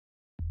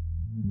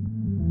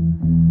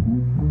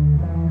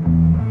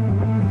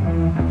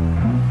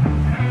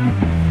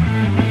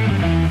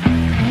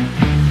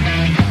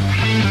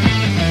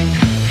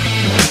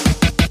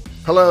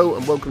Hello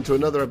and welcome to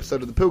another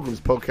episode of the Pilgrims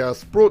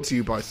Podcast, brought to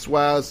you by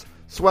Swaz.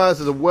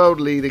 Swaz is a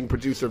world-leading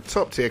producer of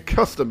top-tier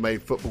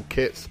custom-made football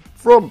kits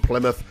from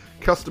Plymouth.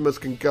 Customers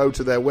can go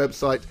to their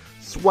website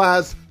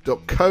swaz.co.uk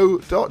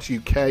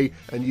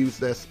and use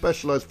their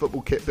specialised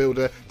football kit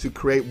builder to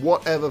create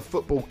whatever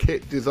football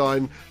kit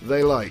design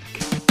they like.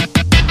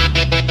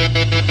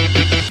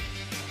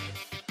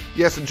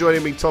 Yes, and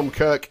joining me, Tom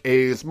Kirk,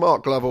 is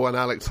Mark Lovell and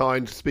Alex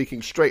Hind,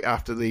 speaking straight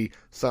after the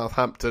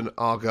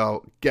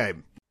Southampton-Argyle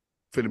game.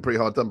 Feeling pretty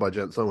hard done by,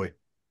 gents, aren't we?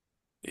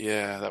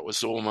 Yeah, that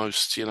was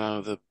almost,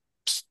 the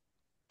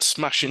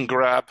smash and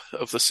grab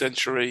of the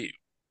century.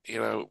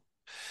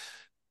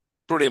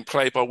 Brilliant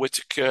play by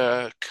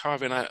Whittaker,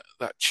 carving out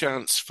that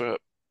chance for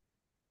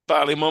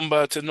Bali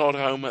Mumba to nod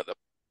home at the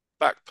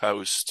back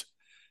post.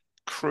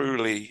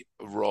 Cruelly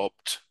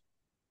robbed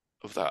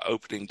of that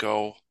opening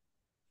goal.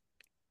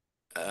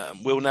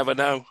 We'll never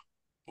know.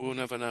 We'll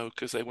never know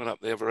because they went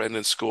up the other end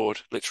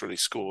and literally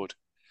scored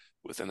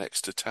with the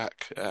next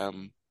attack.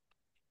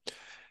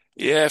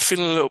 Yeah,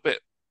 feeling a little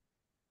bit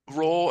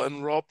raw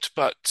and robbed,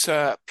 but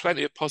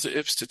plenty of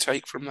positives to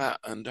take from that,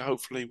 and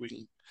hopefully we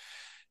can,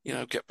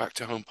 get back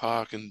to home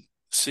park and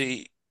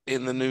see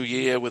in the new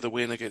year with a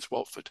win against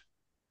Watford.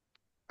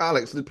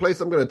 Alex, the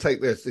place I'm going to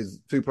take this is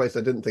two places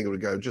I didn't think it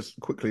would go. Just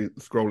quickly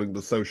scrolling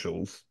the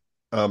socials,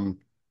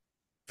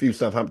 few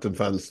Southampton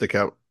fans stick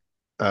out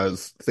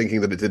as thinking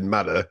that it didn't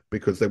matter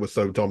because they were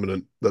so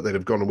dominant that they'd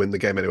have gone and win the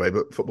game anyway.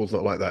 But football's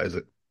not like that, is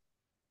it?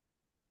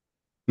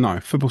 No,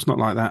 football's not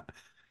like that.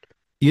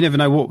 You never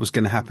know what was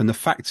going to happen. The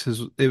fact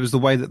is, it was the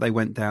way that they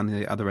went down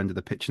the other end of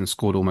the pitch and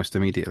scored almost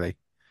immediately,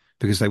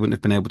 because they wouldn't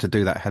have been able to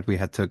do that had we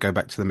had to go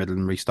back to the middle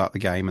and restart the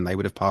game, and they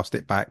would have passed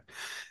it back,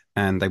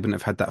 and they wouldn't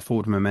have had that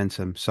forward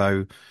momentum.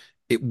 So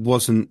it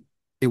wasn't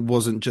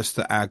just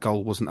that our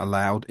goal wasn't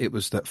allowed. It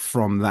was that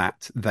from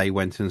that they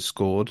went and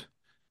scored,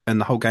 and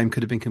the whole game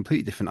could have been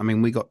completely different. I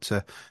mean, we got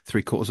to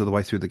 3/4 of the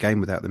way through the game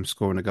without them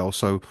scoring a goal.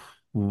 So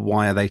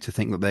why are they to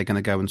think that they're going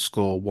to go and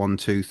score 1,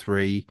 2,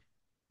 3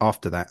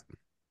 after that?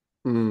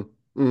 Mm,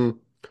 mm.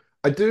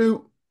 I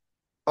do.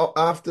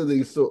 After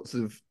these sorts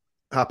of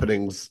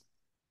happenings,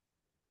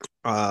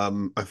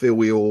 I feel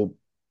we all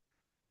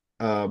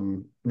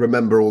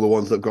remember all the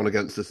ones that have gone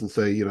against us and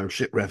say,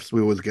 shit refs, we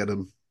always get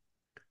them.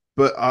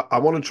 But I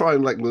want to try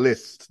and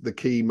list the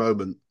key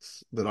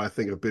moments that I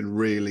think have been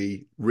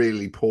really,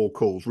 really poor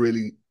calls,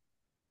 really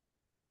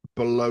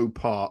below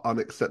par,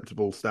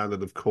 unacceptable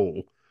standard of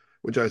call,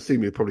 which I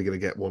assume you're probably going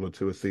to get one or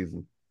two a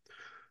season.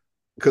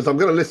 Because I'm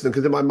going to listen,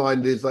 because in my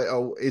mind is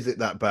oh, is it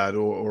that bad,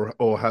 or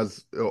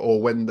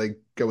when they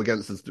go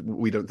against us,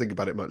 we don't think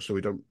about it much, so we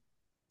don't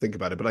think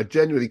about it. But I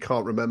genuinely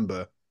can't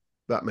remember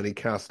that many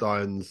cast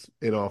irons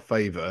in our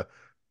favour.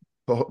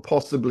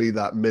 Possibly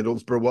that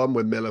Middlesbrough one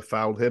when Miller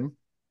fouled him.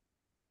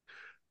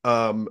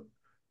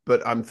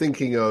 But I'm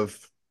thinking of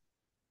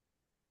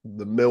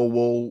the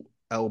Millwall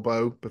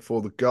elbow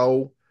before the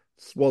goal.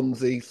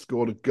 Swansea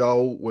scored a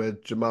goal where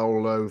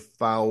Jamal Lowe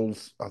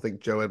fouls, I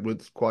think, Joe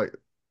Edwards quite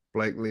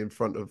blatantly in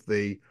front of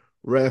the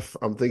ref.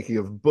 I'm thinking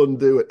of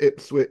Bundu at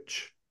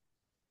Ipswich.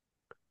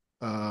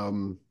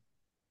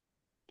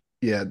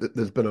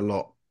 There's been a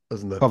lot,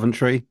 hasn't there?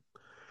 Coventry.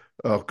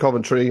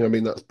 Coventry, I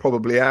mean, that's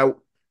probably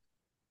out.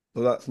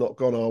 So that's not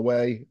gone our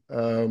way.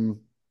 So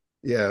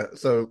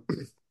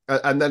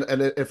and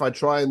if I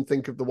try and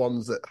think of the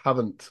ones that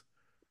haven't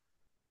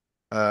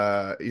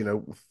that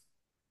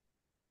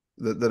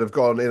have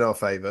gone in our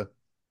favour,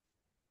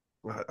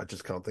 I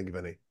just can't think of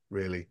any,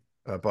 really,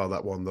 bar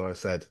that one that I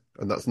said.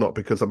 And that's not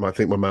because I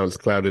think my mind's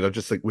clouded. I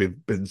just think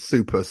we've been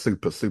super,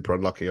 super, super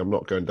unlucky. I'm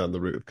not going down the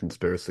route of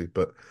conspiracy,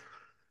 but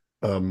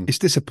it's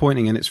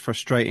disappointing and it's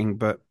frustrating,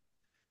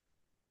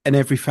 and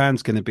every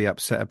fan's going to be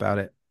upset about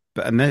it.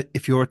 But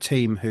if you're a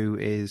team who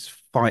is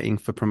fighting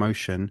for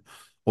promotion,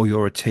 or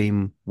you're a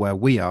team where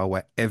we are,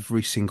 where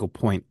every single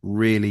point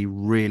really,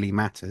 really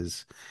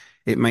matters,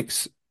 it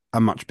makes a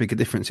much bigger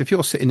difference. If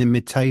you're sitting in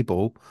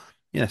mid-table,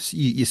 yes,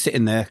 you're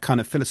sitting there kind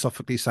of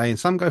philosophically saying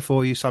some go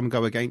for you, some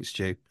go against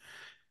you.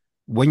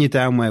 When you're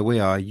down where we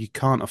are, you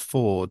can't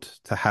afford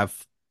to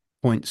have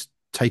points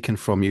taken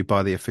from you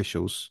by the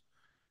officials.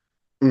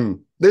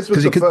 This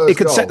was the first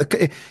goal. Set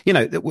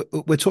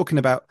we're talking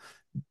about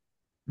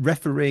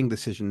refereeing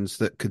decisions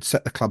that could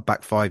set the club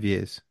back 5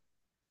 years.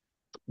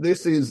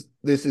 This is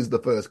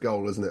the first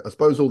goal, isn't it? I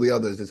suppose all the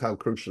others is how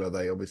crucial are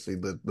they? Obviously,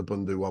 the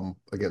Bundu one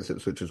against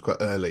Ipswich was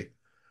quite early,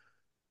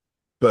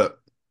 but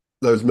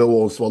those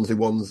Millwall Swansea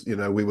ones,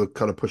 we were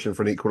kind of pushing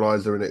for an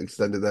equaliser and it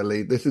extended their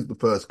lead. This is the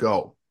first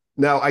goal.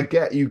 Now, I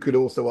get you could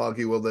also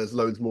argue, well, there's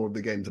loads more of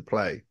the game to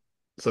play,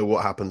 so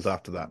what happens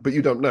after that? But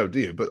you don't know, do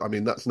you? But I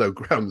mean, that's no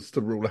grounds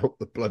to rule out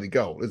the bloody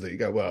goal, is it? You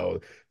go, well,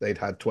 they'd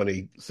had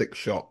 26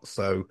 shots,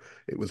 so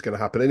it was going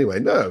to happen anyway.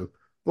 No,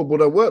 football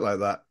don't work like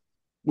that.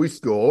 We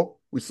score,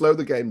 we slow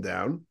the game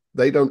down,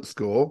 they don't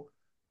score,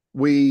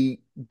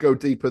 we go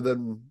deeper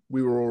than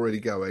we were already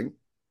going.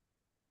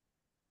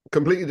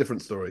 Completely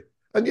different story.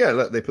 And yeah,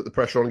 look, they put the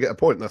pressure on and get a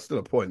point, and that's still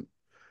a point.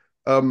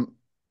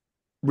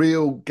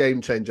 Real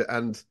game changer.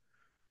 And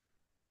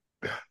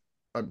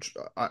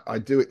I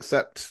do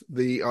accept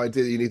the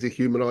idea that you need to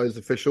humanize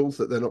officials,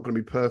 that they're not going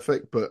to be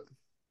perfect, but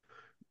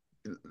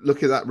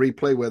look at that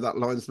replay where that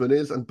linesman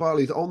is, and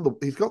Barley's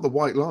he's got the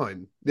white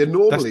line. Yeah,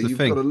 That's normally the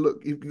you've got thing. to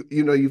look,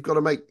 you've got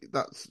to make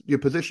that's your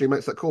position,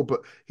 makes that call,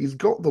 but he's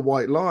got the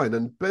white line,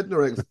 and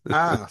Bednarek's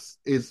ass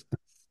is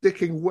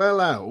sticking well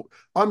out.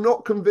 I'm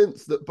not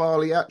convinced that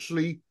Barley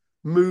actually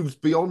moves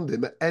beyond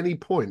him at any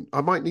point.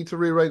 I might need to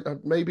rearrange,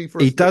 maybe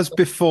for a He split does second.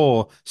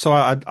 before. So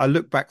I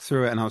looked back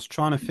through it and I was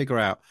trying to figure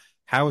out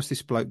how has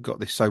this bloke got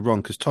this so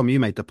wrong? Because Tom, you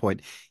made the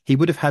point. He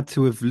would have had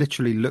to have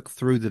literally looked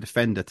through the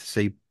defender to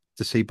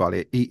see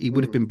Barley. He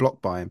would have Mm, been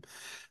blocked by him.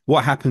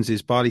 What happens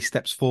is Barley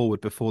steps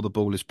forward before the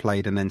ball is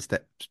played and then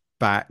steps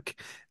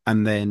back,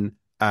 and then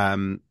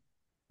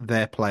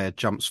their player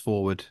jumps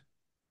forward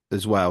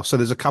as well. So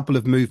there's a couple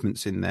of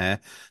movements in there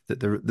that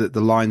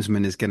the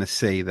linesman is going to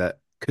see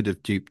that could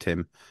have duped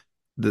him.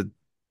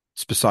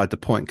 It's beside the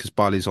point because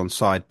Barley's on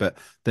side, but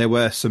there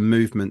were some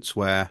movements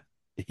where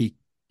he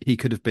he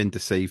could have been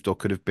deceived or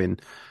could have been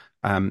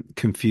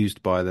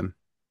confused by them.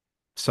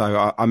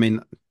 So I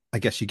mean, I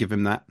guess you give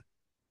him that,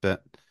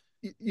 but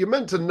you're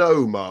meant to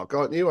know, Mark,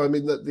 aren't you? I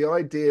mean, the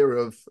idea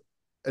of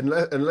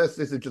unless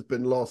this has just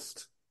been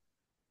lost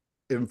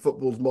in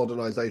football's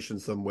modernization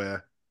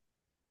somewhere.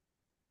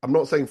 I'm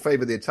not saying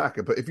favour the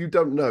attacker, but if you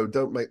don't know,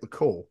 don't make the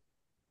call.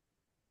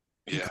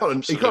 He Yeah,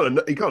 can't. He absolutely.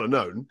 can't. He can't have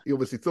known. He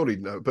obviously thought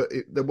he'd know, but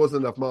there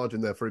wasn't enough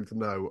margin there for him to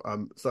know.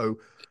 So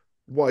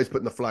why he's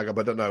putting the flag up,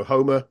 I don't know.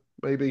 Homer,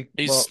 maybe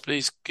Mark.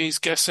 He's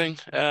guessing.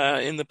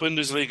 In the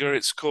Bundesliga,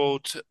 it's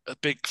called a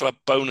big club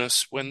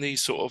bonus when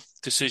these sort of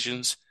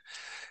decisions,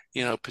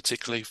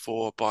 particularly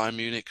for Bayern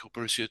Munich or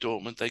Borussia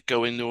Dortmund, they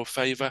go into a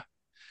favour.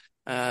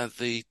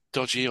 The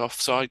dodgy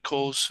offside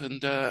calls,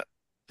 and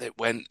it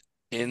went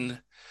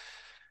in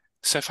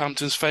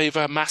Southampton's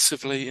favour,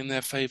 massively in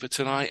their favour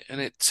tonight,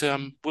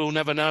 and we'll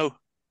never know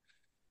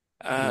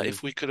Mm,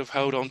 if we could have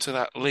held on to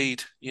that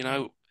lead.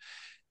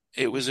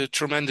 It was a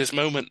tremendous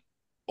moment,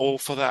 all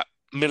for that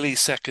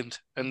millisecond,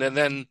 and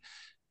then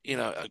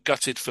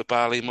gutted for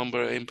Bali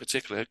Mumba in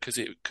particular because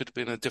it could have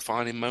been a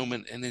defining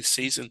moment in his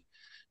season,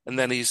 and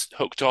then he's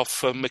hooked off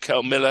for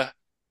Mikel Miller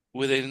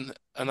within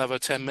another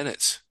 10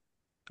 minutes.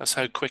 That's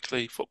how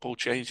quickly football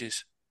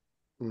changes.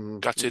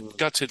 mm.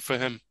 Gutted for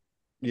him.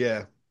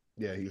 Yeah,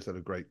 yeah. He had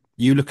a great.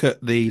 you look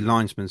at the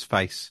linesman's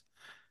face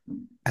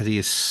as he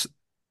is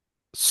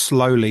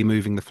slowly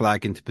moving the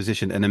flag into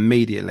position, and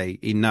immediately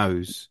he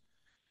knows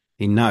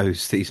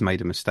that he's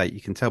made a mistake.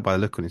 You can tell by the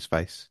look on his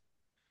face.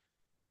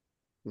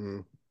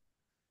 Mm.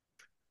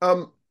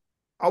 Um,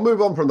 I'll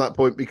move on from that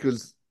point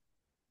because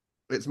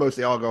it's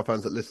mostly Argyle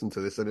fans that listen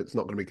to this, and it's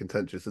not going to be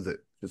contentious, is it?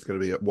 It's going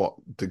to be at what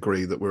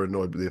degree that we're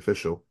annoyed with the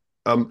official.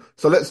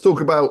 So let's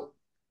talk about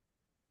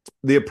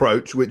the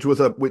approach, which was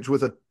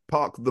a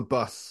park the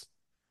bus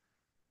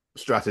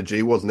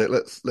strategy, wasn't it?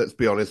 Let's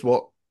be honest.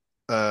 What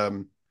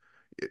um,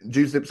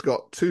 Jusip's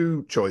got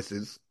two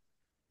choices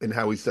in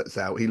how he sets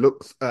out. He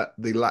looks at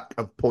the lack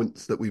of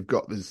points that we've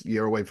got this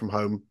year away from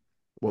home,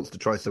 wants to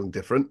try something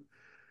different.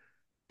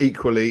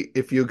 Equally,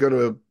 if you're going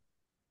to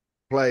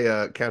play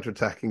a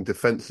counter-attacking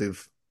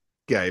defensive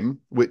game,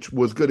 which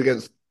was good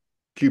against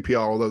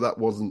QPR, although that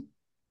wasn't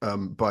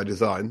by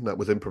design, that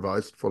was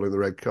improvised following the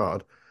red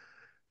card.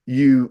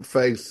 You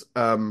face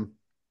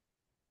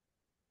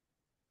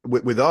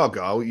with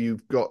Argyle,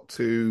 you've got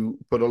to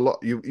put a lot.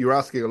 You're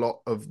asking a lot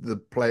of the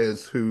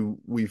players who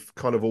we've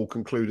kind of all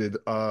concluded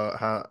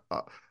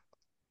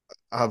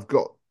have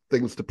got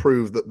things to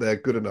prove that they're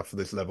good enough for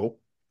this level.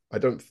 I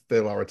don't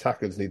feel our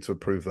attackers need to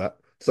prove that.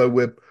 So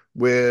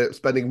we're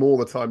spending more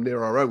of the time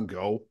near our own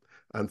goal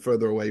and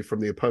further away from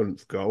the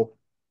opponent's goal.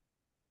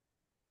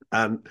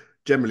 And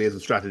generally, as a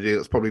strategy,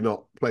 that's probably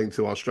not playing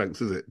to our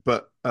strengths, is it?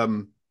 But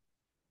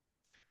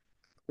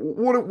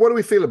what do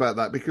we feel about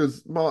that?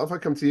 Because Mark, if I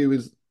come to you,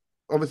 is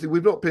obviously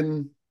we've not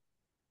been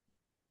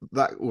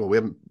that well. We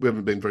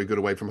haven't been very good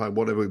away from home.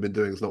 Whatever we've been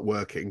doing is not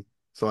working.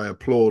 So I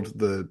applaud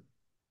the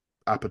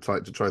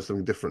appetite to try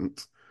something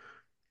different.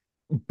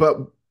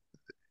 But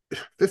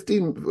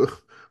 15,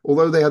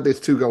 although they had this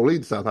 2-goal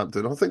lead,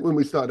 Southampton, I think when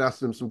we started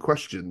asking them some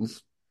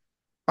questions,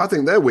 I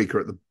think they're weaker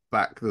at the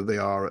back than they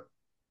are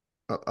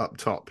up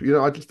top.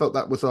 I just felt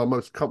that was our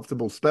most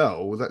comfortable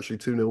spell, was actually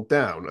 2-0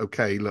 down.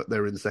 Okay, look,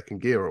 they're in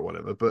second gear or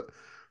whatever, but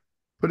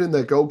putting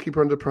their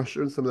goalkeeper under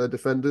pressure and some of their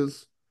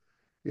defenders,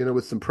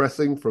 with some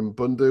pressing from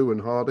Bundu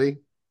and Hardy.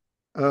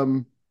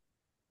 Um,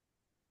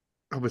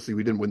 Obviously,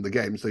 we didn't win the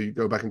game, so you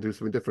go back and do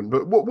something different.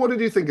 But what did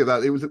you think of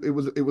that?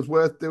 It was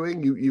worth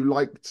doing. You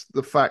liked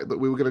the fact that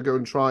we were going to go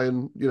and try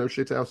and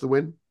shit house a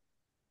win.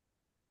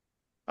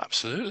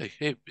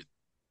 Absolutely.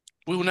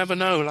 We'll never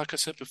know, like I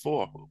said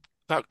before,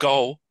 that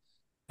goal,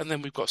 and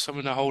then we've got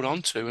something to hold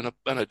on to,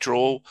 and a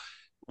draw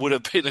would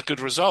have been a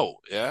good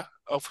result. Yeah,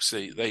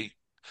 obviously they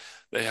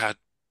had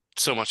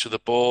so much of the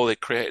ball, they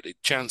created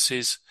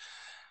chances,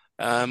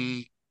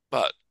 um,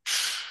 but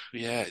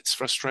yeah, it's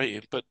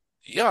frustrating. But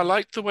yeah, I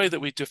like the way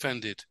that we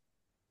defended.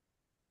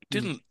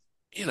 Mm. Didn't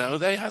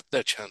they had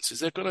their chances.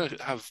 They've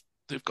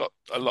got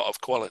a lot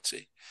of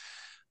quality.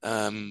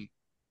 Um,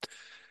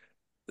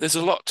 there's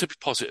a lot to be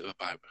positive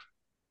about.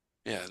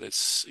 Yeah,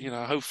 there's,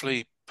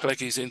 hopefully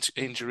Pellegrin's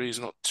injury is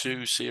not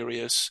too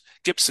serious.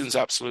 Gibson's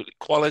absolutely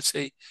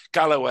quality.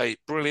 Galloway,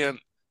 brilliant.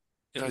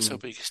 Let's Mm.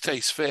 hope he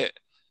stays fit.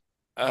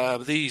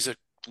 These are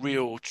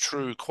real,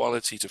 true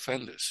quality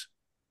defenders.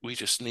 We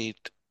just need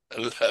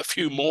a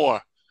few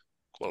more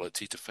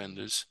quality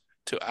defenders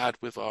to add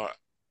with our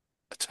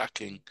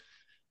attacking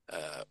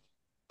uh,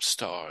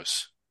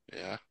 stars.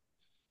 Yeah.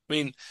 I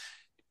mean,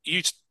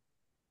 you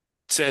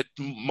said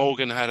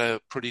Morgan had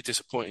a pretty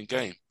disappointing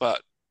game,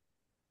 but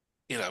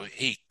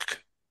he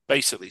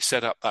basically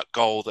set up that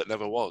goal that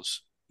never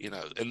was. And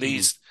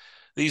Mm.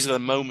 these are the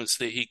moments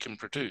that he can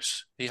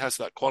produce. He has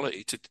that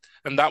quality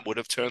and that would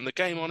have turned the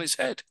game on his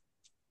head.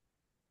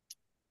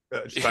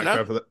 Just You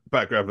know,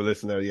 background for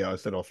listener. Yeah, I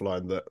said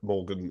offline that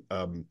Morgan.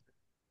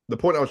 The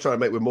point I was trying to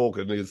make with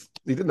Morgan is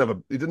he didn't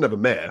have a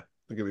mare.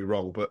 Don't get me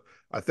wrong, but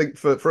I think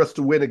for us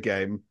to win a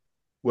game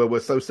where we're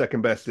so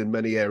second best in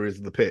many areas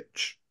of the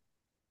pitch,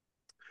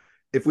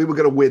 if we were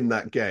going to win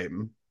that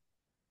game,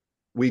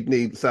 we'd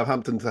need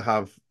Southampton to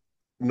have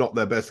not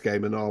their best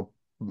game and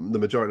the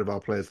majority of our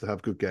players to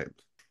have good games.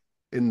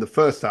 In the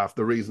first half,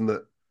 the reason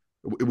that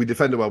we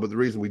defended well, but the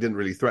reason we didn't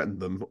really threaten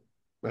them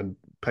and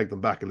peg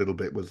them back a little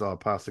bit was our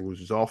passing was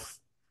just off.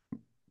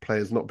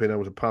 Players not being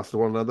able to pass to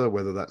one another,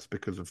 whether that's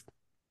because of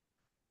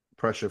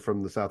pressure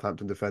from the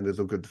Southampton defenders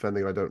or good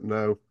defending, I don't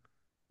know.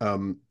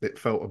 It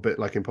felt a bit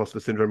like imposter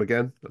syndrome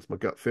again. That's my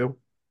gut feel,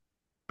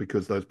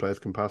 because those players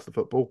can pass the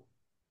football.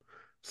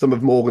 Some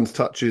of Morgan's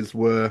touches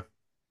were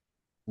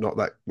not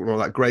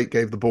that great.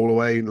 Gave the ball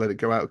away and let it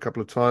go out a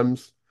couple of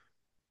times.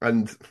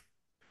 And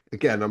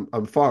again,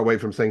 I'm far away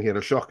from saying he had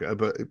a shocker,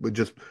 but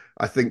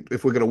I think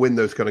if we're going to win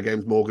those kind of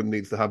games, Morgan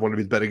needs to have one of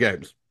his better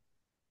games.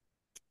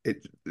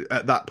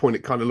 At that point,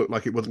 it kind of looked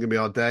like it wasn't going to be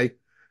our day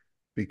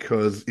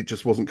because it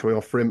just wasn't coming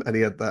off for him, and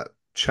he had that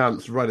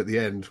chance right at the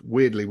end.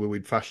 Weirdly, where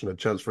we'd fashioned a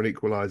chance for an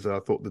equaliser,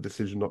 I thought the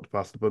decision not to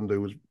pass to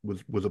Bundu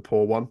was a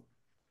poor one.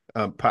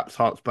 Perhaps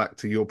harks back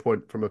to your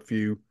point from a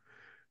few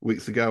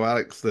weeks ago,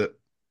 Alex, that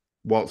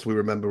whilst we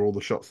remember all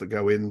the shots that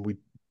go in, we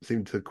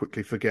seem to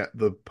quickly forget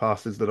the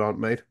passes that aren't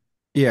made.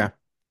 Yeah.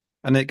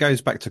 And it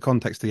goes back to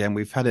context again.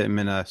 We've had him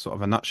in a sort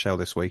of a nutshell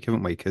this week,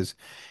 haven't we? Because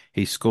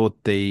he scored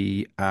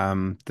the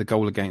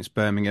goal against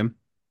Birmingham.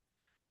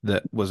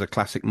 That was a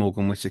classic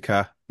Morgan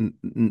Whittaker.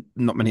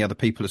 Not many other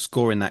people are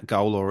scoring that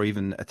goal or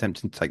even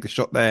attempting to take the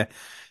shot there.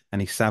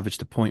 And he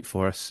salvaged a point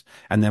for us.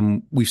 And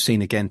then we've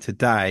seen again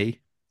today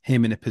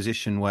him in a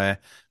position where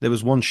there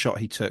was one shot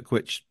he took,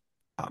 which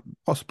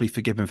possibly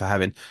forgive him for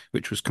having,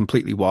 which was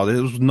completely wild.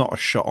 It was not a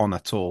shot on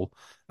at all.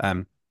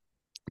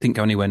 Didn't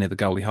go anywhere near the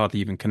goal. He hardly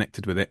even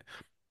connected with it.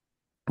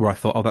 Where I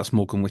thought, oh, that's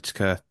Morgan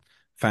Whittaker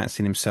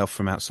fancying himself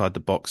from outside the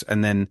box.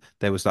 And then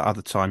there was that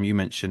other time you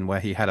mentioned where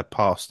he had a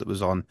pass that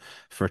was on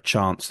for a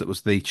chance that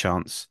was the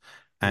chance,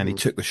 and he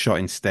took the shot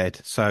instead.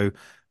 So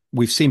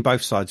we've seen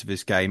both sides of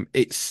his game.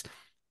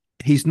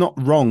 He's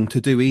not wrong to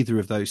do either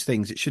of those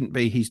things. It shouldn't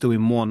be he's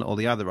doing one or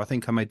the other. I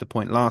think I made the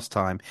point last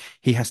time.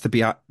 He has to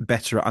be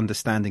better at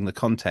understanding the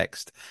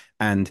context.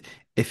 And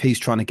if he's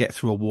trying to get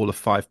through a wall of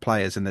five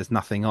players and there's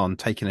nothing on,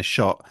 taking a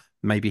shot,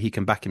 maybe he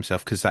can back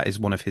himself because that is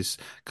one of his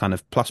kind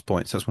of plus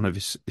points. That's one of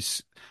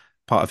his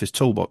part of his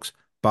toolbox.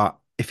 But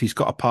if he's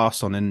got a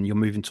pass on and you're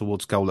moving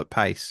towards goal at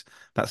pace,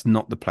 that's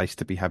not the place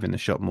to be having the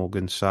shot,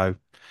 Morgan. So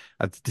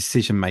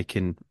decision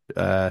making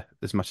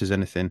as much as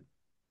anything.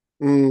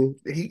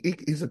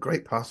 He's a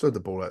great passer of the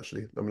ball,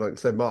 actually. I mean, like I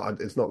said,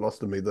 Mark, it's not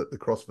lost on me that the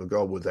cross for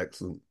goal was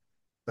excellent.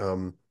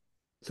 So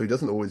he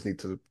doesn't always need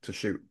to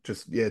shoot.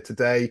 Just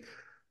today,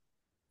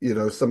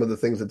 some of the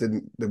things that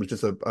didn't. There was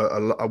just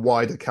a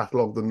wider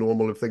catalogue than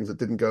normal of things that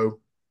didn't go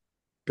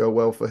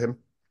well for him.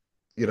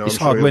 It's I'm sure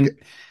hard he'll when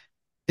get.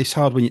 it's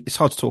hard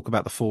to talk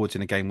about the forwards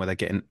in a game where they're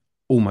getting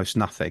almost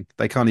nothing.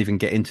 They can't even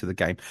get into the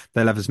game.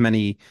 They'll have as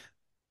many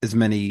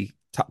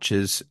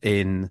touches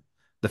in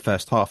the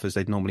first half as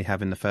they'd normally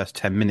have in the first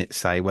 10 minutes,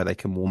 say, where they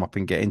can warm up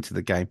and get into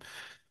the game.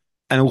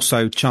 And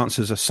also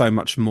chances are so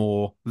much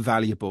more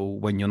valuable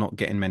when you're not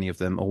getting many of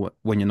them or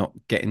when you're not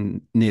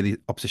getting near the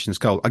opposition's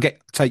goal.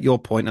 Take your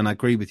point and I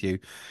agree with you.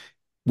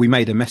 We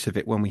made a mess of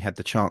it when we had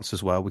the chance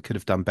as well. We could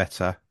have done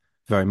better,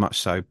 very much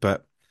so.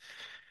 But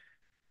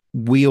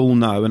we all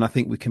know, and I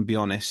think we can be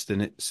honest,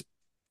 and it's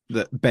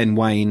that Ben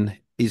Waine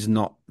is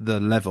not the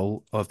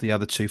level of the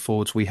other two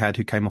forwards we had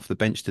who came off the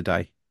bench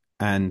today.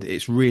 And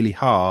it's really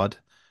hard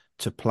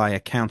to play a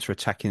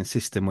counter-attacking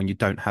system when you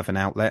don't have an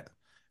outlet.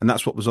 And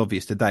that's what was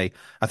obvious today.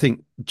 I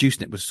think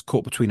Dewsnip was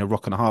caught between a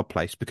rock and a hard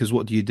place because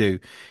what do?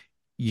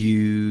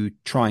 You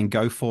try and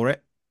go for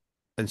it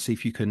and see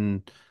if you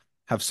can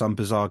have some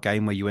bizarre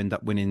game where you end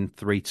up winning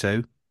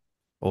 3-2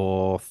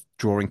 or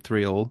drawing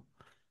 3-3.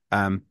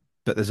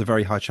 But there's a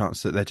very high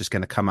chance that they're just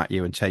going to come at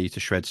you and tear you to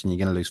shreds and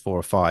you're going to lose 4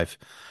 or 5.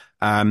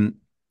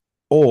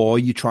 Or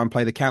you try and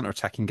play the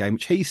counter-attacking game,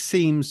 which he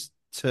seems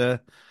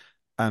to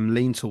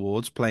lean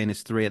towards, playing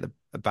his three at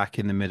the back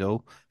in the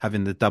middle,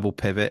 having the double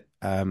pivot,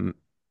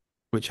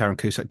 which Aaron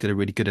Cusack did a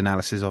really good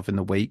analysis of in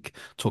the week,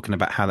 talking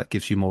about how that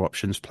gives you more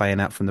options playing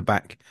out from the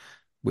back,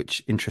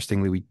 which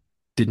interestingly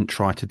didn't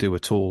try to do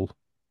at all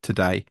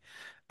today.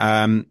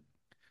 Um,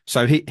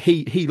 so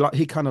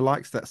he kind of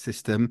likes that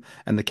system,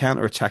 and the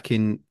counter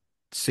attacking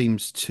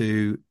seems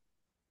to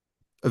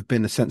have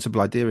been a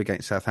sensible idea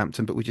against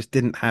Southampton, but we just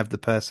didn't have the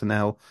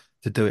personnel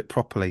to do it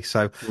properly.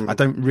 So I Mm.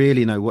 don't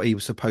really know what he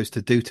was supposed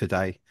to do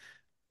today.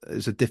 It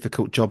was a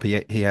difficult job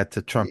he had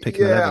to try and pick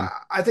an Yeah, 11.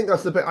 I think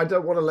that's the bit. I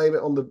don't want to blame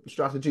it on the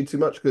strategy too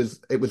much because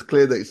it was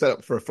clear that he set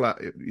up for a flat.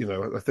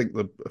 I think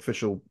the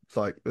official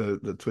site,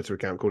 the Twitter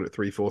account called it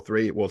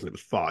 3-4-3. It wasn't. It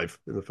was five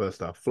in the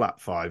first half,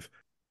 flat five.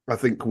 I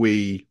think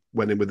we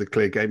went in with a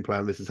clear game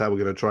plan. This is how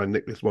we're going to try and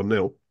nick this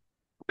 1-0.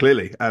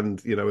 Clearly,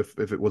 and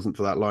if it wasn't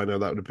for that lino,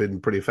 that would have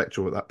been pretty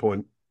effectual at that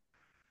point.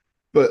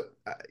 But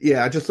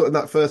yeah, I just thought in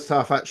that first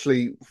half,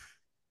 actually,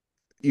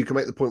 you can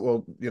make the point,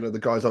 well, the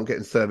guys aren't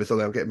getting service or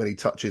they don't get many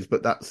touches,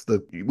 but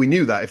we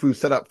knew that if we were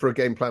set up for a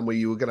game plan where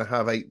you were going to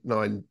have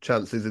 8-9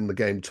 chances in the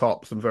game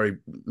tops and very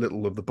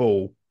little of the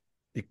ball,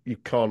 you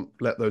can't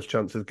let those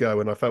chances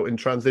go. And I felt in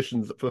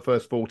transitions for the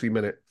first 40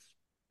 minutes,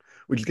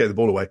 we just gave the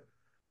ball away.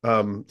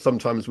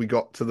 Sometimes we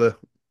got to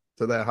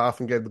their half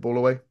and gave the ball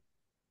away,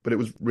 but it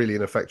was really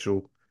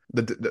ineffectual.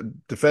 The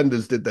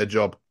defenders did their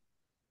job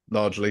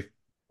largely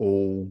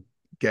all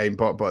game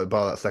by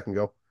that second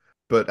goal.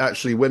 But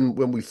actually, when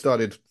we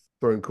started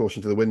throwing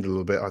caution to the wind a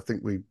little bit, I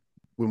think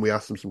when we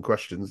asked them some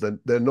questions, then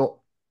they're not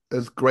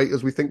as great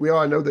as we think we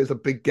are. I know there's a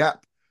big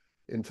gap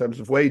in terms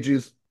of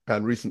wages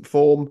and recent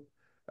form,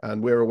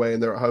 and we're away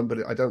and they're at home.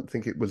 But I don't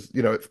think it was,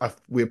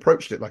 we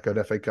approached it like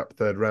an FA Cup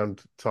third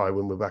round tie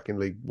when we're back in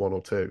League One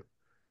or Two.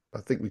 I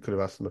think we could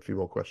have asked them a few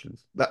more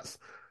questions. That's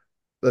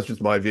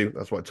just my view.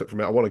 That's what I took from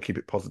it. I want to keep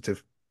it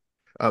positive.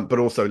 But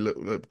also,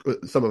 look,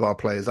 some of our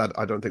players, I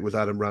don't think it was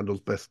Adam Randall's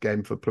best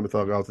game for Plymouth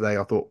Argyle today.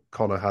 I thought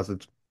Connor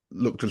Hazard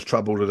looked as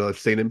troubled as I've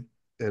seen him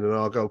in an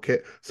Argyle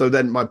kit. So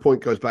then my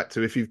point goes back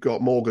to if you've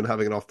got Morgan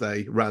having an off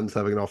day, Rand's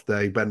having an off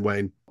day, Ben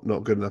Waine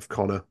not good enough,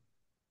 Connor,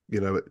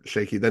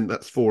 shaky, then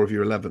that's 4 of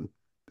your 11.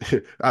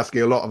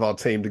 Asking a lot of our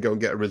team to go and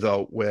get a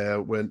result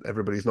when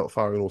everybody's not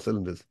firing all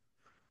cylinders.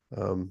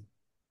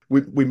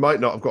 We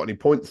might not have got any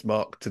points,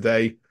 Mark,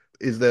 today.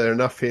 Is there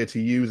enough here to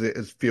use it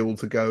as fuel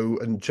to go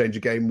and change a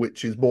game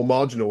which is more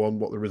marginal on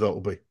what the result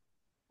will be?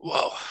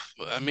 Well,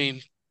 I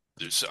mean,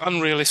 it's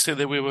unrealistic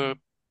that we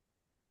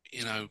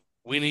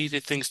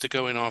needed things to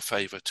go in our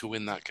favour to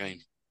win that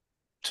game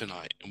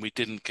tonight, and we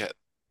didn't get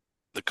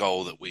the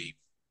goal that we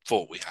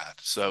thought we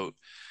had. So,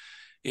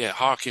 yeah,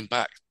 harking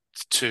back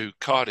to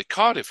Cardiff.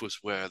 Cardiff was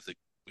where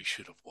we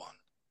should have won.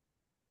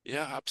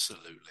 Yeah,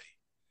 absolutely.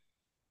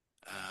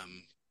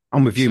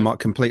 I'm with you, Mark,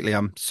 completely.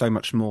 I'm so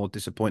much more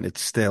disappointed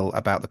still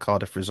about the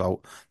Cardiff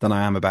result than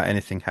I am about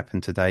anything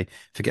happened today.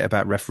 Forget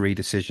about referee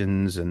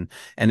decisions and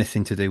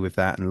anything to do with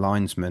that and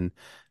linesmen.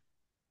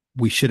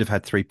 We should have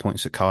had 3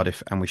 points at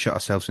Cardiff and we shot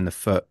ourselves in the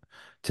foot.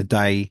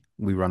 Today,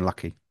 we were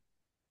unlucky.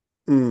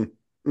 Mm,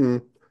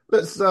 mm.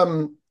 Let's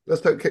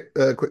take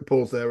a quick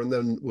pause there and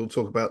then we'll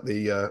talk about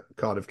the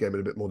Cardiff game in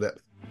a bit more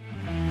depth.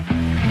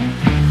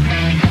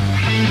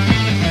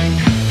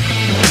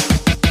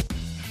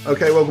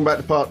 Okay, welcome back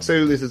to part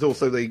 2. This is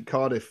also the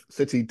Cardiff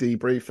City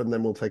debrief, and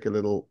then we'll take a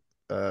little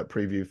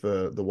preview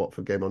for the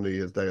Watford game on New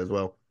Year's Day as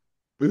well.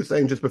 We were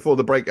saying just before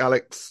the break,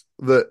 Alex,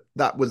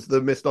 that was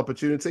the missed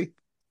opportunity.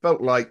 Felt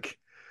like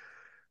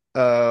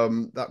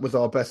that was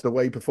our best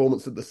away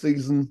performance of the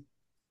season.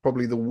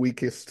 Probably the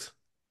weakest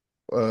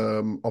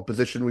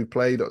opposition we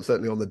played,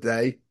 certainly on the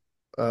day.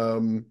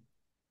 When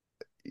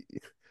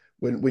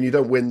you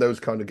don't win those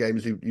kind of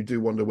games, you do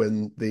wonder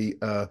when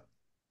the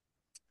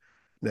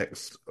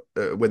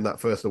when that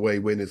first away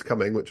win is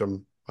coming, which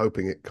I'm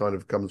hoping it kind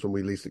of comes when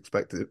we least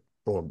expect it,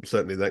 or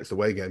certainly the next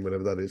away game,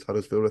 whenever that is,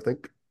 Huddersfield, I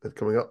think, is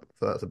coming up.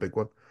 So that's a big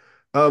one.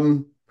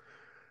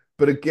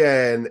 But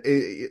again,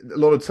 a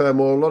lot of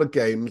turmoil, a lot of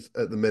games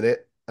at the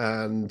minute.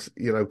 And,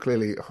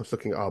 clearly, I was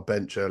looking at our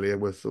bench earlier,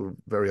 we're sort of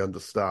very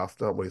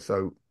understaffed, aren't we?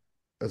 So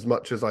as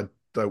much as I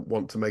don't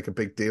want to make a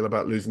big deal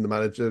about losing the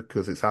manager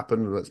because it's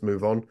happened and let's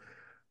move on,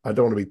 I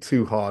don't want to be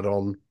too hard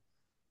on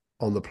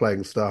the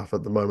playing staff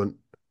at the moment.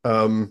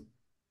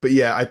 But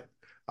yeah,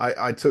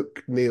 I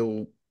took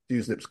Neil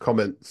Dewsnip's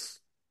comments.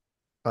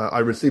 I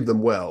received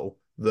them well,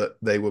 that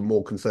they were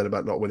more concerned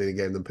about not winning a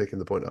game than picking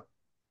the point up.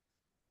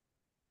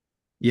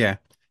 Yeah,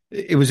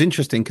 it was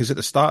interesting because at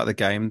the start of the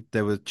game,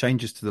 there were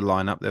changes to the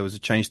lineup. There was a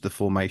change to the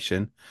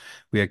formation.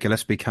 We had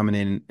Gillespie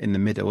coming in the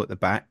middle at the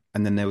back,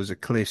 and then there was a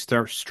clear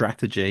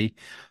strategy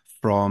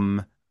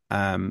from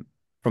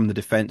the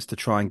defence to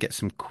try and get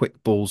some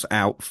quick balls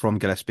out from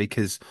Gillespie,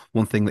 because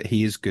one thing that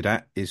he is good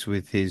at is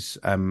with his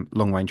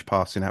long range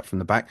passing out from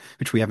the back,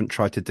 which we haven't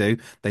tried to do.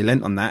 They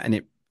lent on that, and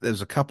there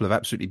was a couple of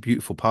absolutely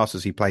beautiful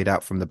passes he played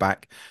out from the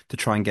back to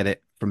try and get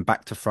it from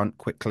back to front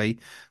quickly.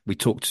 We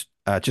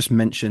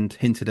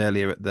hinted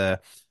earlier at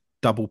the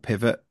double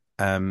pivot,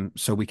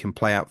 so we can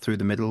play out through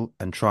the middle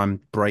and try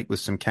and break with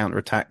some counter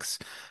attacks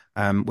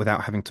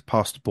without having to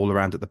pass the ball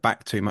around at the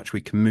back too much.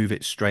 We can move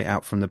it straight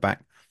out from the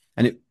back.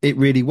 And it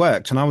really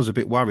worked. And I was a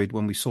bit worried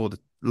when we saw the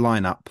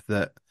lineup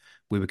that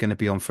we were going to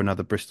be on for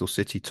another Bristol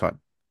City type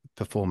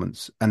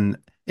performance. And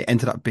it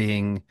ended up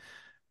being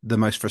the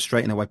most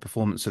frustrating away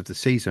performance of the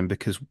season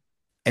because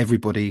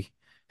everybody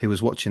who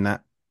was watching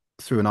that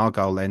through an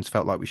Argyle lens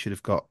felt like we should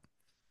have got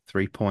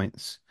 3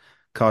 points.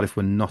 Cardiff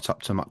were not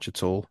up to much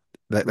at all.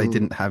 They Mm.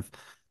 didn't have,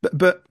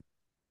 but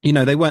you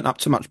know, they weren't up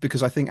to much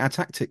because I think our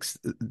tactics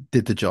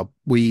did the job.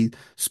 We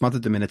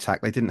smothered them in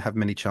attack. They didn't have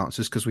many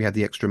chances because we had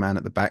the extra man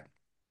at the back.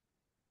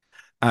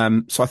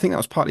 So I think that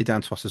was partly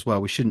down to us as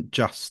well. We shouldn't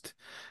just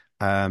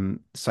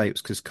say it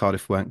was because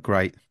Cardiff weren't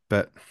great,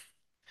 but I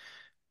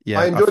yeah,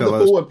 I enjoyed felt the that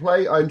was forward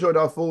play. I enjoyed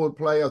our forward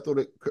play. I thought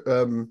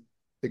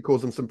it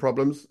caused them some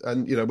problems.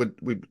 And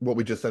with what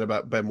we just said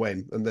about Ben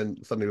Waine, and then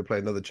suddenly we play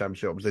another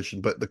championship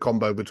opposition. But the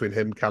combo between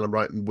him, Callum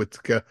Wright, and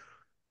Whittaker,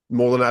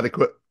 more than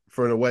adequate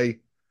for an away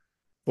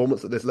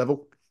performance at this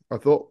level, I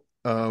thought.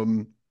 I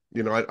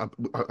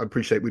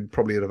appreciate we'd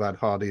probably have had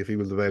Hardy if he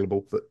was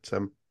available, but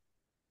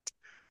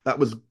that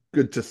was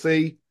good to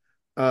see.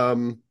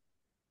 Um,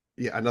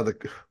 yeah,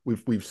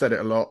 we've said it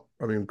a lot.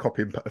 I mean,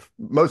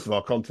 most of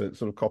our content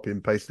sort of copy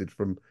and pasted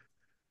from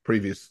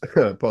previous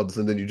pods,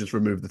 and then you just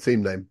remove the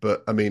team name.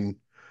 But I mean,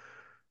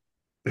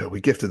 we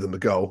gifted them a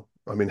goal.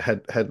 I mean,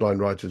 headline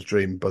writer's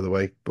dream, by the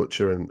way,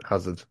 Butcher and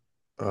Hazard.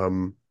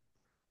 Um,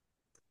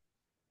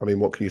 I mean,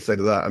 what can you say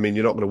to that? I mean,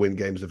 you're not going to win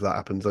games if that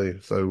happens, are you?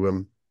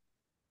 So,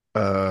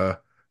 uh,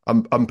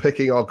 I'm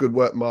picking our good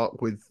work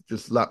mark with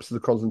just lapses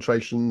of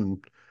concentration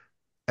and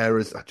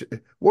errors.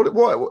 What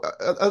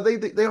are they?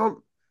 They aren't.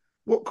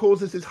 What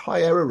causes this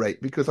high error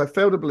rate? Because I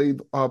fail to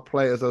believe our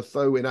players are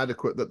so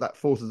inadequate that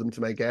forces them to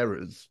make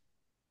errors.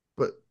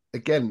 But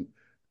again,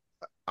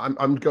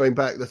 I'm going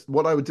back. That's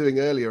what I was doing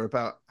earlier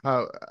about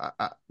how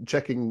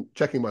checking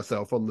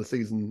myself on the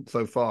season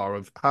so far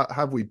of how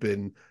have we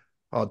been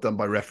hard done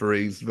by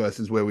referees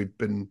versus where we've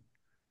been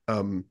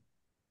um,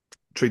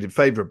 treated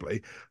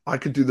favourably. I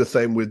could do the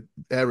same with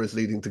errors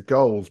leading to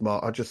goals,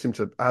 Mark. I just seem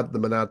to add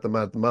them and add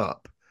them,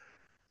 up.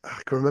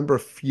 I can remember a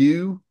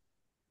few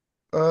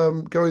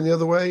going the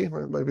other way.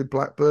 Maybe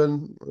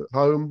Blackburn at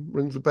home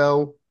rings a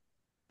bell,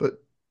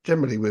 but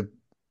generally we're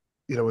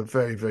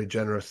very, very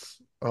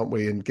generous, aren't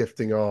we, in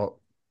gifting our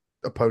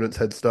opponents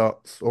head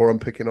starts or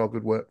unpicking our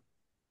good work.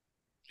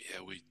 Yeah,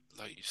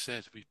 like you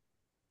said, we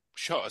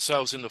shot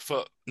ourselves in the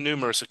foot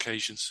numerous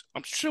occasions.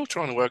 I'm still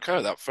trying to work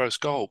out that first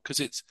goal because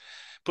it's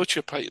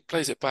Butcher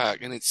plays it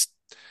back, and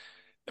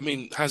I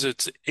mean,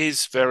 Hazard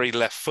is very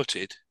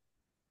left-footed,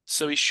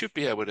 so he should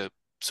be able to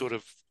sort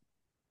of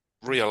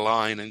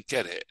realign and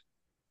get it.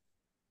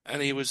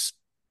 And he was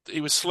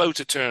slow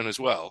to turn as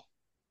well.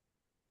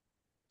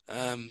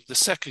 The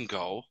second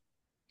goal,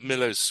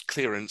 Miller's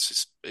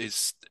clearance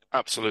is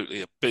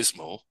absolutely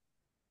abysmal.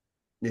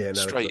 Yeah, no,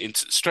 Straight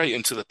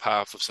into the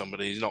path of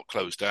somebody who's not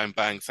closed down.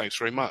 Bang! Thanks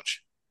very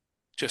much.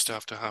 Just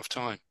after half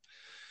time.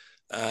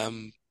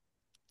 Um,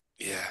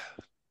 yeah,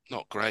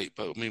 not great,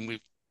 but I mean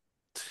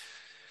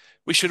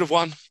we should have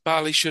won.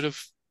 Bali should have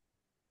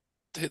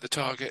hit the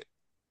target.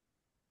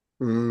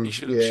 He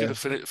should yeah. have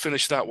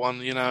finished that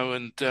one,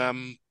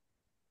 and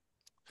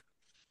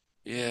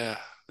yeah,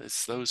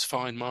 it's those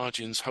fine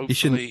margins. he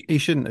shouldn't Hopefully, he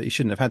shouldn't he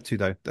shouldn't have had to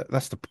though.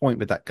 That's the point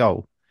with that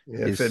goal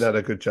Yeah, Finn is had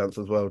a good chance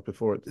as well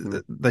before it.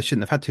 they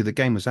shouldn't have had to. The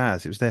game was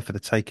ours. It was there for the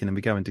taking, and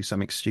we go and do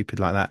something stupid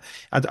like that.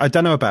 I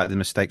don't know about the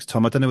mistakes,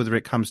 Tom. I don't know whether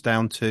it comes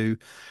down to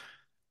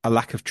a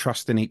lack of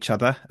trust in each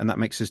other, and that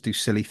makes us do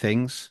silly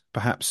things.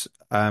 Perhaps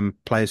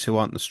players who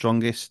aren't the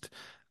strongest,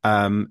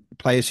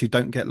 players who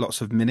don't get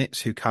lots of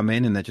minutes, who come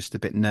in and they're just a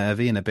bit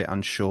nervy and a bit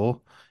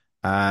unsure.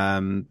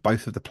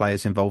 Both of the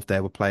players involved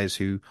there were players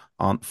who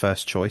aren't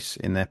first choice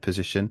in their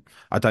position.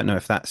 I don't know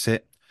if that's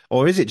it.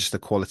 Or is it just a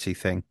quality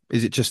thing?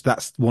 Is it just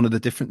that's one of the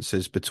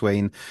differences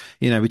between,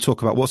 we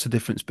talk about what's the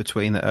difference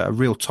between a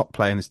real top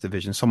player in this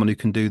division, someone who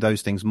can do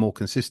those things more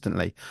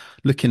consistently.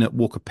 Looking at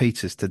Walker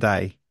Peters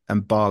today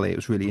and Barley, it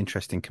was really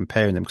interesting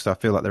comparing them because I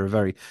feel like they're a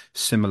very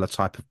similar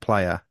type of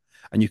player.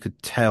 And you could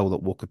tell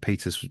that Walker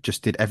Peters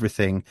just did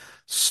everything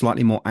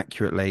slightly more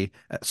accurately,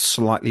 at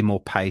slightly more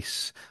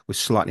pace, with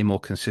slightly more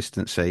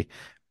consistency.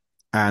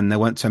 And there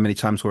weren't so many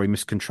times where he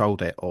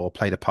miscontrolled it or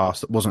played a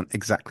pass that wasn't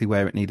exactly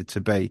where it needed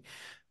to be.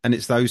 And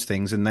it's those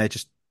things, and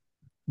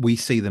we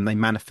see them, they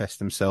manifest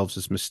themselves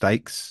as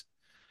mistakes.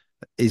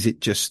 Is it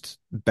just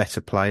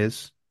better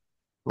players?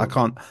 I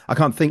can't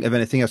think of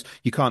anything else.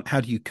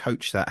 How do you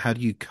coach that? How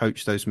do you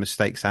coach those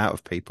mistakes out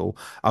of people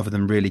other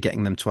than really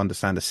getting them to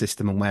understand the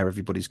system and where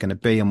everybody's going to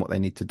be and what they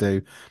need to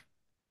do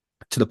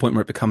to the point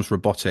where it becomes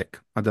robotic?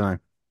 I don't know.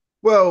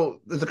 Well,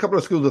 there's a couple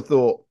of schools of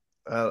thought.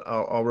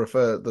 I'll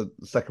refer the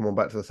second one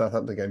back to the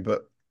Southampton game,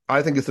 but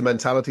I think it's a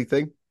mentality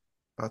thing.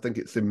 I think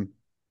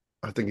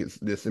it's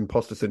this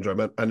imposter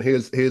syndrome, and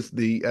here's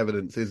the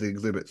evidence. Here's the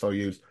exhibits I'll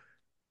use.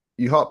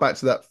 You hark back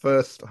to that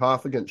first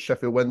half against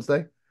Sheffield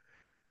Wednesday.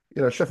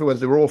 Sheffield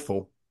Wednesday were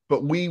awful,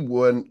 but we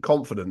weren't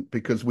confident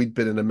because we'd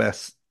been in a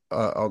mess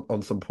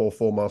on some poor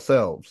form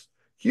ourselves.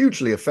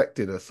 Hugely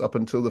affected us up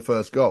until the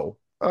first goal.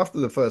 After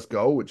the first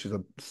goal, which is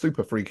a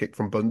super free kick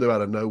from Bundu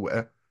out of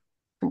nowhere,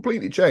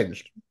 completely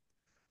changed.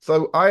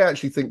 So I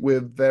actually think we're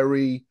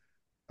very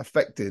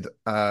affected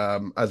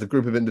as a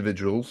group of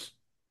individuals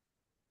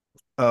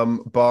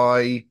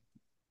by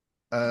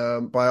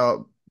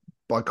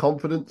by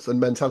confidence and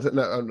mentality.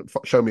 No,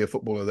 show me a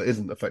footballer that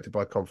isn't affected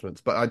by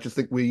confidence, but I just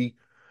think we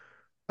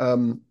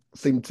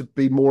seem to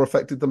be more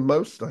affected than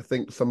most. I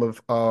think some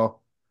of our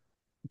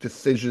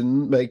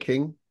decision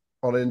making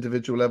on an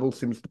individual level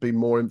seems to be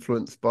more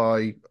influenced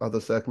by other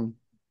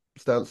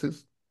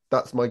circumstances.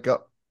 That's my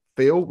gut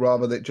feel,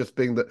 rather than it just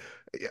being that.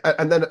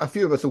 And then a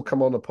few of us will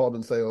come on a pod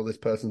and say, "Oh, this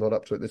person's not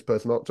up to it. This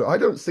person's not up to it." I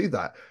don't see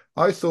that.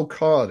 I saw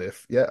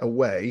Cardiff, yeah,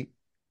 away.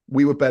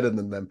 We were better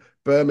than them.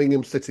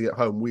 Birmingham City at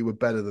home, we were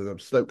better than them.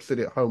 Stoke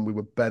City at home, we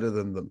were better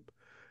than them.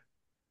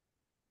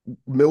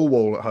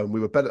 Millwall at home, we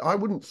were better. I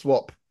wouldn't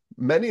swap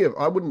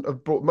I wouldn't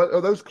have brought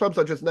those clubs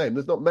I just named.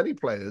 There's not many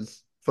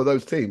players for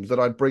those teams that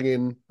I'd bring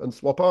in and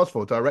swap ours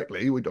for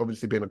directly. We'd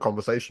obviously be in a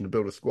conversation to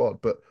build a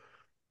squad, but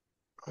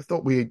I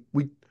thought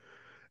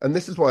and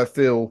this is why I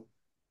feel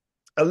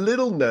a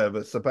little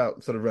nervous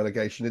about sort of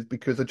relegation, is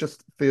because I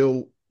just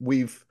feel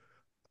we've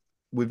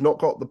not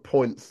got the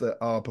points that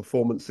our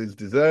performances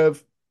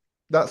deserve.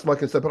 That's my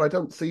concern, but I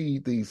don't see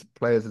these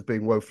players as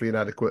being woefully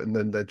inadequate and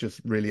then they're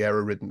just really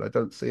error ridden. I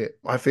don't see it.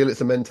 I feel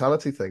it's a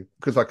mentality thing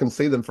because I can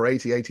see them for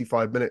 80,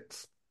 85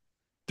 minutes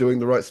doing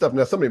the right stuff.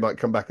 Now, somebody might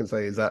come back and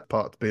say, is that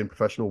part of being a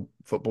professional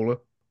footballer?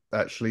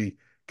 Actually,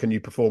 can you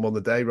perform on the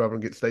day rather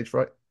than get stage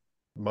fright?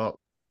 Mark?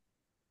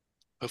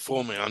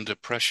 Performing under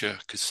pressure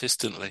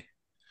consistently.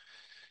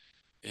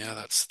 Yeah,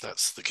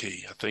 that's the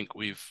key. I think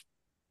we've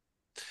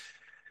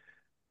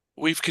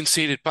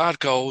conceded bad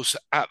goals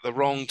at the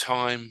wrong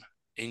time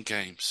in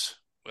games.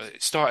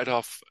 It started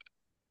off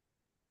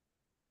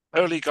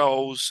early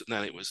goals, and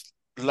then it was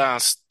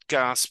last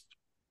gasp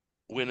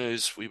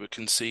winners we were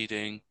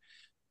conceding.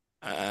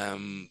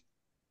 Um,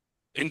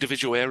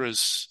 individual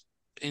errors,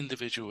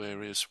 individual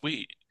areas.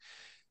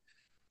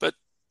 But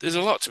there's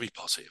a lot to be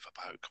positive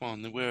about. Come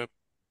on,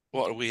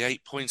 what are we,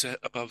 8 points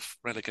above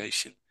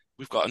relegation?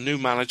 We've got a new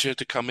manager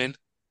to come in.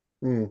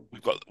 Mm.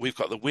 We've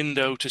got the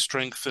window to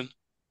strengthen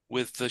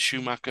with the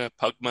Schumacher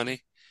pug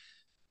money,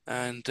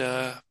 and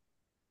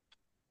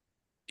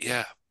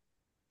yeah,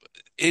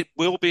 it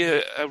will be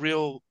a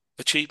real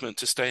achievement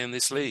to stay in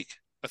this league.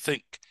 I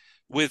think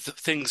with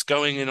things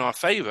going in our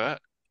favour,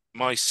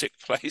 my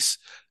sixth place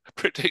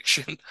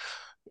prediction,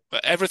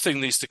 but everything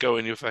needs to go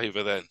in your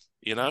favour then,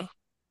 you know?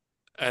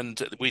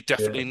 And we Yeah.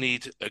 definitely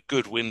need a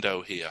good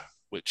window here,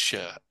 which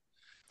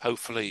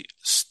hopefully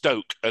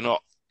Stoke are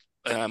not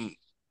going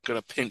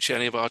to pinch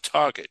any of our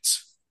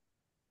targets.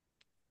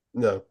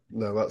 No,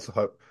 no, that's a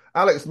hope.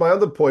 Alex, my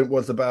other point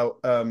was about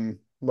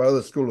my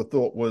other school of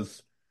thought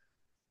was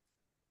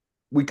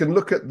we can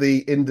look at the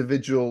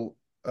individual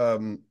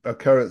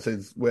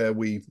occurrences where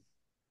we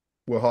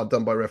were hard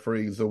done by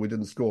referees or we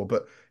didn't score.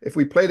 But if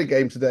we played a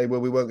game today where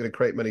we weren't going to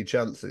create many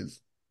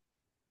chances,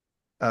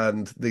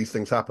 and these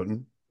things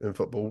happen in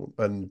football,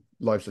 and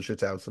life's a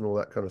shit house and all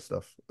that kind of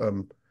stuff,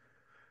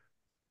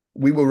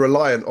 we were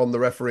reliant on the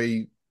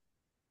referee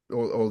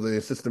or the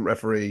assistant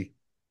referee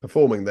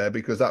performing there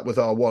because that was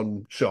our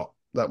one shot.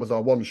 That was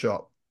our one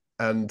shot.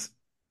 And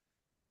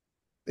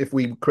if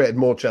we created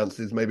more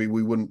chances, maybe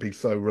we wouldn't be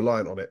so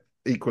reliant on it.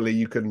 Equally,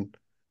 you can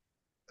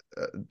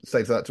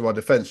say to that to our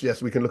defence,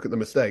 yes, we can look at the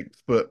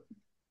mistakes, but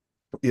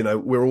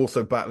we're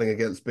also battling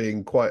against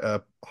being quite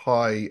a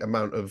high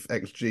amount of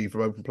XG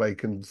from open play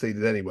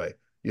conceded anyway.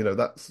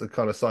 That's the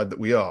kind of side that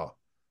we are.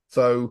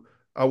 So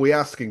are we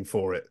asking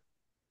for it?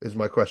 Is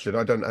my question.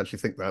 I don't actually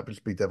think that, but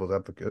just be devil's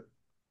advocate.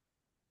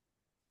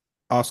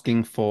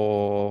 Asking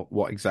for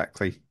what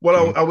exactly?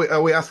 Well,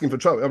 are we asking for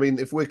trouble? I mean,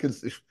 if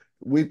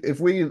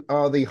we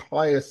are the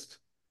highest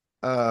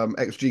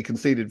XG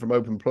conceded from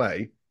open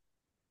play,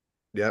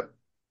 yeah,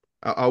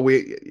 are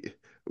we?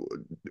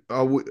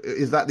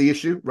 Is that the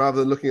issue rather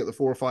than looking at the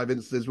 4 or 5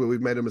 instances where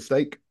we've made a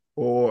mistake,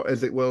 or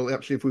is it, well,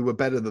 actually, if we were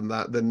better than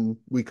that, then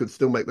we could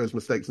still make those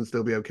mistakes and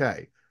still be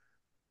okay?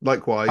 Uh,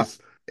 Likewise,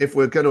 if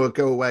we're going to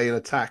go away and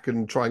attack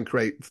and try and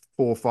create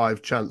 4 or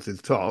 5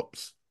 chances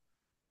tops,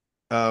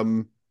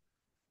 we're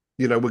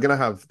going to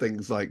have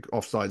things like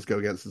offsides go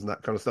against us and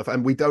that kind of stuff,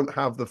 and we don't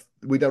have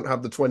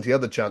the 20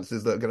 other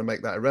chances that are going to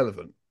make that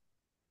irrelevant.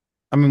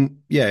 I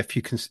mean, yeah, if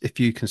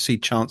you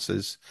concede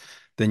chances,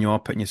 then you are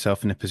putting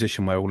yourself in a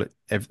position where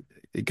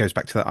it goes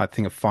back to that, I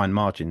think, of fine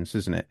margins,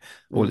 isn't it?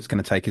 All Mm. it's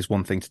going to take is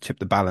one thing to tip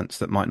the balance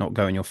that might not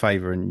go in your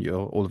favour, and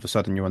you're all of a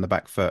sudden you're on the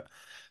back foot.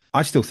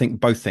 I still think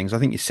both things. I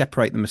think you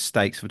separate the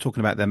mistakes. We're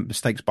talking about the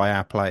mistakes by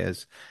our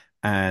players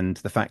and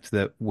the fact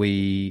that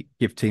we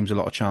give teams a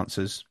lot of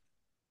chances,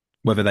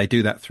 whether they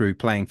do that through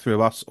playing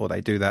through us or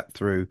they do that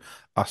through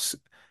us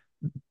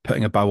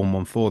putting a bow on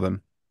one for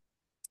them.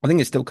 I think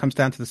it still comes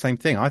down to the same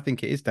thing. I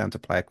think it is down to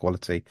player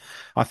quality.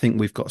 I think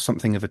we've got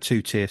something of a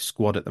two-tier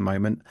squad at the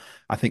moment.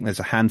 I think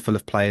there's a handful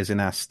of players in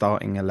our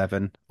starting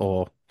 11,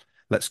 or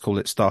let's call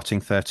it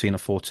starting 13 or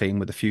 14,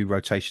 with a few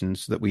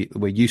rotations that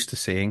we're used to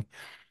seeing,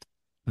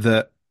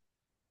 that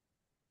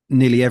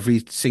nearly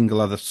every single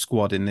other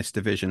squad in this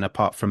division,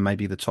 apart from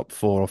maybe the top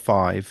 4 or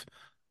 5,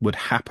 would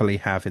happily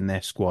have in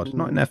their squad.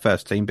 Not in Mm. their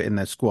first team, but in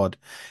their squad.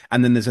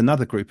 And then there's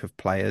another group of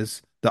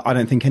players that I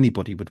don't think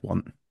anybody would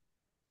want.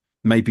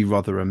 Maybe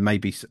Rotherham,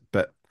 maybe,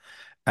 but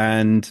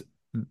And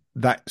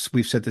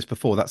we've said this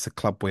before, that's the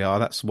club we are,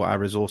 that's what our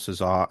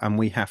resources are, and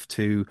we have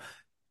to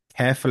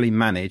carefully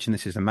manage, and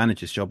this is the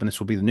manager's job, and this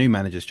will be the new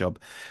manager's job,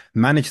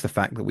 manage the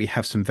fact that we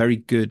have some very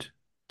good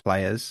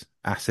players,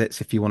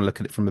 assets, if you want to look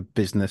at it from a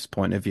business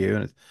point of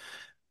view,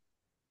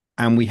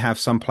 and we have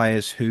some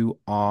players who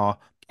are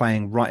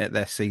playing right at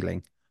their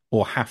ceiling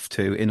or have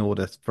to in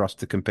order for us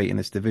to compete in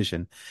this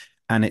division.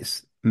 And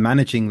it's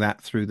managing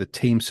that through the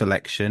team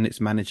selection,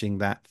 it's managing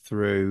that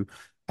through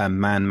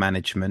man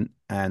management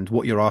and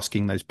what you're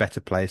asking those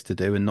better players to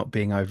do and not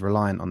being over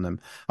reliant on them.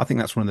 I think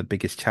that's one of the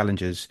biggest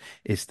challenges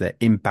is the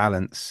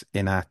imbalance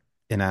in our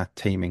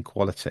teaming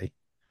quality.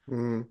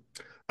 Mm.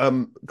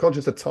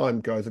 Conscious of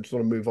time, guys, I just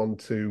want to move on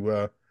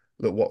to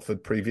the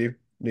Watford preview,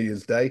 New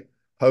Year's Day,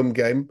 home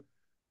game.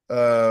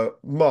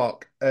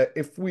 Mark,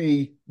 if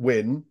we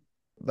win,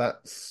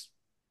 that's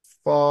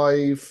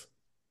 5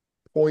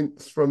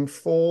 points from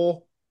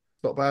 4.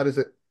 Not bad, is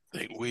it? I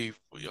think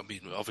I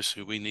mean,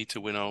 obviously we need to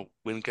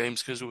win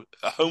games because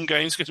home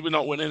games because we're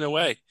not winning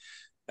away.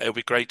 It'll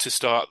be great to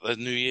start the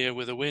new year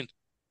with a win,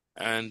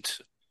 and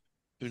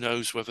who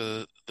knows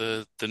whether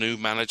the new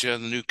manager,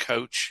 the new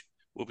coach,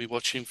 will be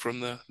watching from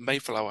the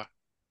Mayflower.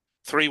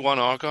 3-1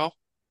 Argyle,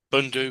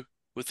 Bundu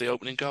with the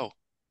opening goal.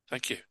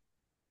 Thank you.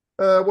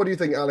 What do you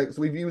think, Alex?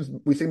 We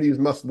seem to use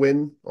must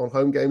win on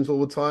home games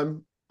all the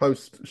time.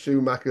 Post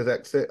Schumacher's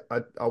exit, I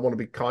want to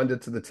be kinder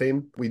to the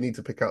team. We need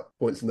to pick up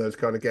points in those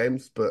kind of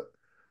games, but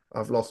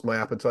I've lost my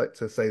appetite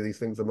to say these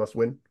things are must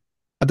win.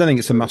 I don't think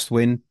it's a must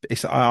win.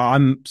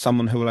 I'm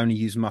someone who will only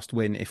use must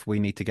win if we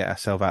need to get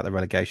ourselves out of the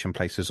relegation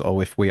places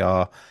or if we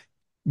are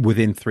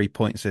within 3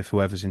 points if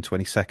whoever's in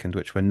 22nd,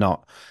 which we're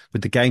not.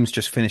 With the games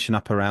just finishing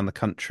up around the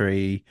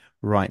country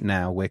right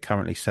now, we're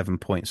currently 7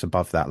 points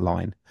above that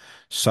line.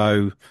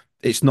 So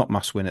it's not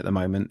must win at the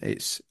moment.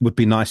 Would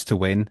be nice to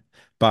win,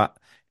 but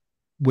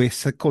we're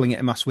calling it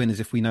a must win as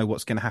if we know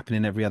what's going to happen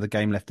in every other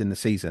game left in the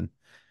season.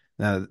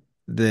 Now,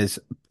 there's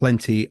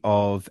plenty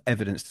of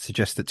evidence to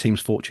suggest that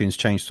teams' fortunes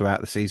change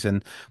throughout the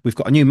season. We've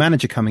got a new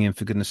manager coming in,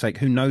 for goodness sake.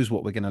 Who knows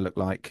what we're going to look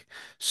like?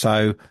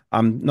 So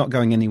I'm not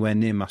going anywhere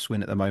near must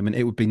win at the moment.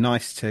 It would be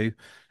nice to.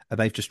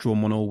 They've just drawn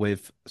 1-1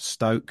 with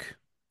Stoke,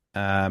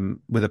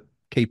 with a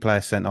key player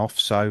sent off.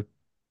 So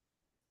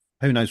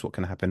who knows what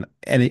can happen?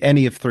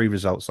 Any of 3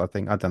 results, I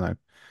think. I don't know.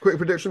 Quick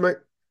prediction, mate.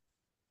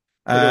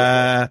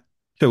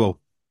 2-2.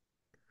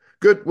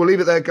 Good. We'll leave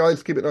it there,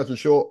 guys. Keep it nice and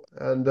short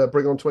and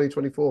bring on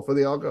 2024 for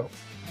the Argyle.